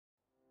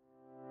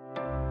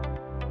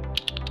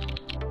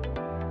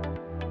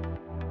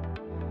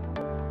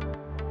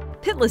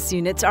Pitless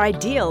units are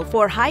ideal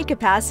for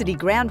high-capacity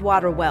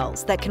groundwater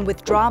wells that can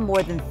withdraw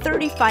more than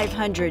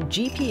 3,500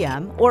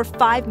 GPM or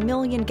 5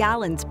 million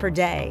gallons per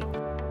day.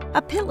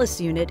 A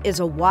pitless unit is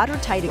a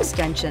watertight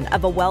extension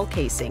of a well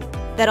casing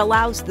that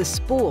allows the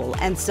spool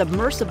and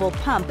submersible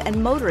pump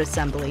and motor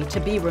assembly to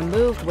be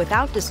removed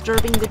without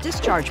disturbing the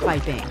discharge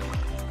piping.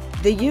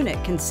 The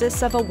unit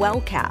consists of a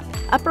well cap,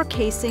 upper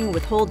casing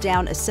with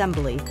hold-down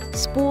assembly,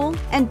 spool,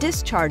 and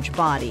discharge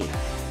body.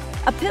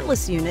 A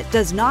pitless unit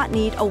does not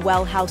need a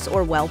well house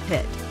or well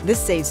pit.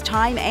 This saves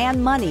time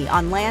and money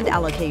on land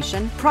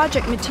allocation,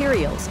 project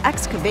materials,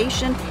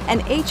 excavation, and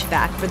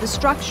HVAC for the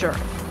structure.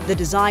 The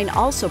design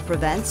also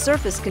prevents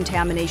surface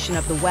contamination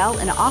of the well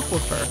and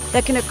aquifer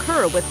that can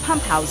occur with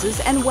pump houses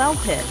and well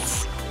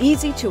pits.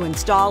 Easy to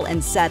install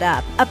and set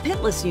up, a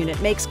pitless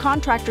unit makes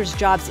contractors'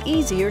 jobs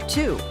easier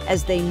too,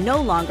 as they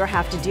no longer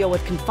have to deal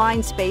with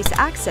confined space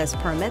access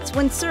permits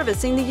when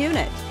servicing the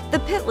unit. The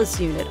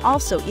pitless unit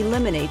also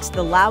eliminates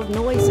the loud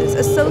noises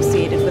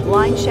associated with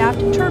line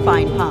shaft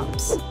turbine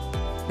pumps.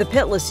 The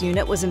pitless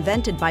unit was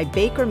invented by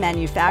Baker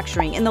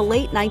Manufacturing in the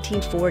late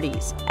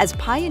 1940s. As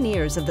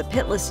pioneers of the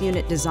pitless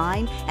unit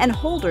design and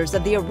holders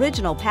of the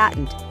original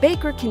patent,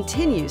 Baker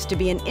continues to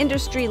be an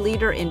industry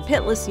leader in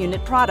pitless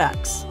unit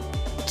products.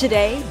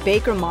 Today,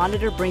 Baker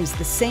Monitor brings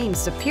the same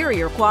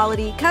superior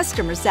quality,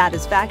 customer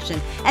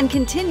satisfaction, and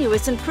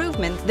continuous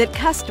improvement that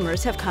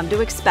customers have come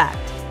to expect.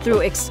 Through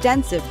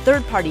extensive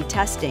third-party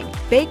testing,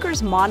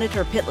 Baker's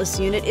Monitor Pitless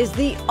unit is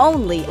the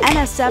only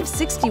NSF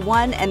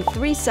 61 and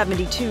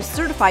 372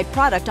 certified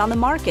product on the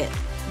market.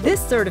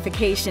 This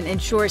certification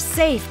ensures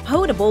safe,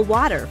 potable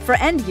water for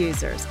end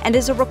users and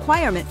is a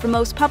requirement for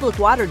most public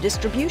water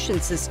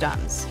distribution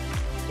systems.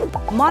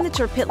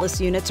 Monitor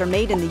Pitless units are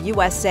made in the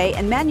USA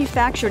and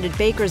manufactured at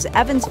Baker's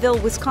Evansville,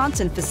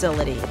 Wisconsin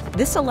facility.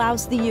 This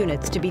allows the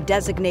units to be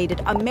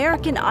designated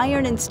American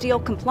Iron and Steel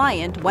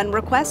compliant when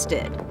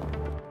requested.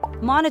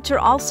 Monitor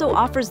also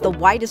offers the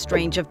widest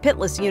range of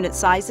pitless unit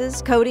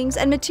sizes, coatings,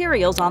 and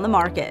materials on the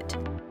market.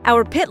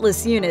 Our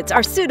pitless units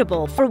are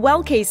suitable for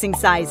well casing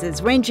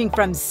sizes ranging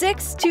from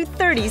 6 to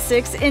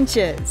 36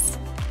 inches.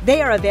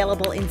 They are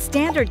available in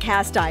standard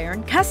cast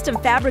iron, custom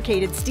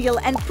fabricated steel,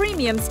 and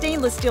premium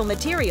stainless steel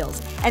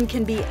materials, and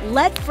can be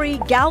lead-free,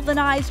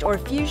 galvanized, or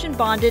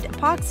fusion-bonded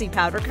epoxy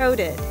powder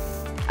coated.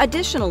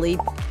 Additionally,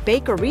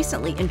 Baker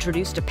recently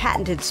introduced a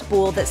patented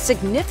spool that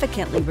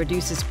significantly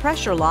reduces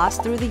pressure loss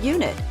through the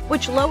unit,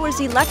 which lowers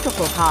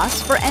electrical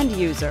costs for end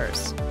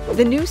users.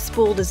 The new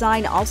spool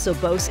design also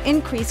boasts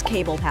increased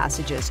cable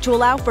passages to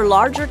allow for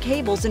larger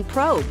cables and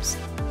probes.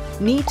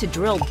 Need to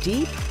drill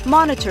deep?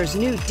 Monitor's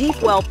new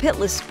deep well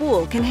pitless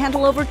spool can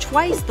handle over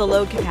twice the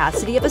load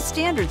capacity of a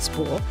standard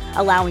spool,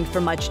 allowing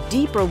for much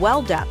deeper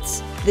well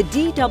depths. The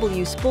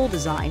DW spool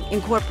design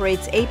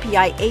incorporates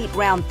API 8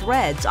 round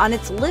threads on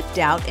its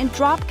lift-out and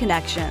drop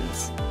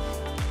connections.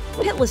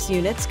 Pitless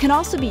units can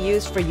also be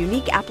used for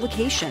unique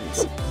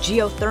applications.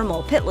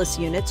 Geothermal pitless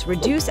units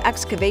reduce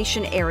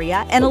excavation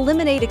area and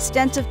eliminate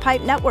extensive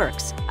pipe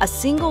networks. A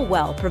single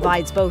well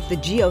provides both the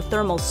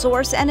geothermal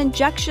source and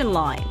injection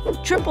line.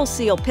 Triple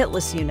seal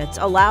pitless units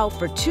allow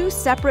for 2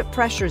 separate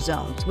pressure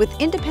zones with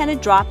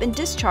independent drop and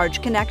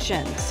discharge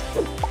connections.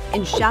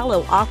 In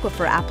shallow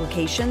aquifer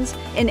applications,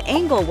 an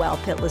angle well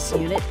pitless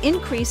unit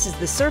increases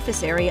the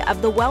surface area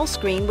of the well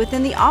screen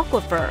within the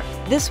aquifer.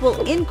 This will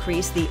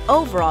increase the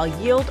overall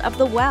yield of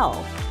the well.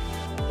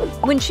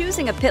 When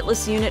choosing a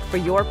pitless unit for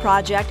your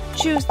project,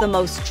 choose the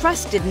most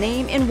trusted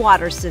name in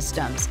water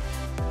systems,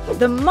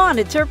 the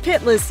Monitor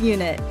Pitless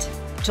unit.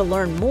 To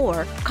learn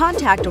more,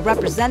 contact a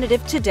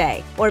representative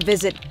today or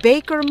visit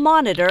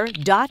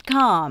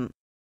bakermonitor.com.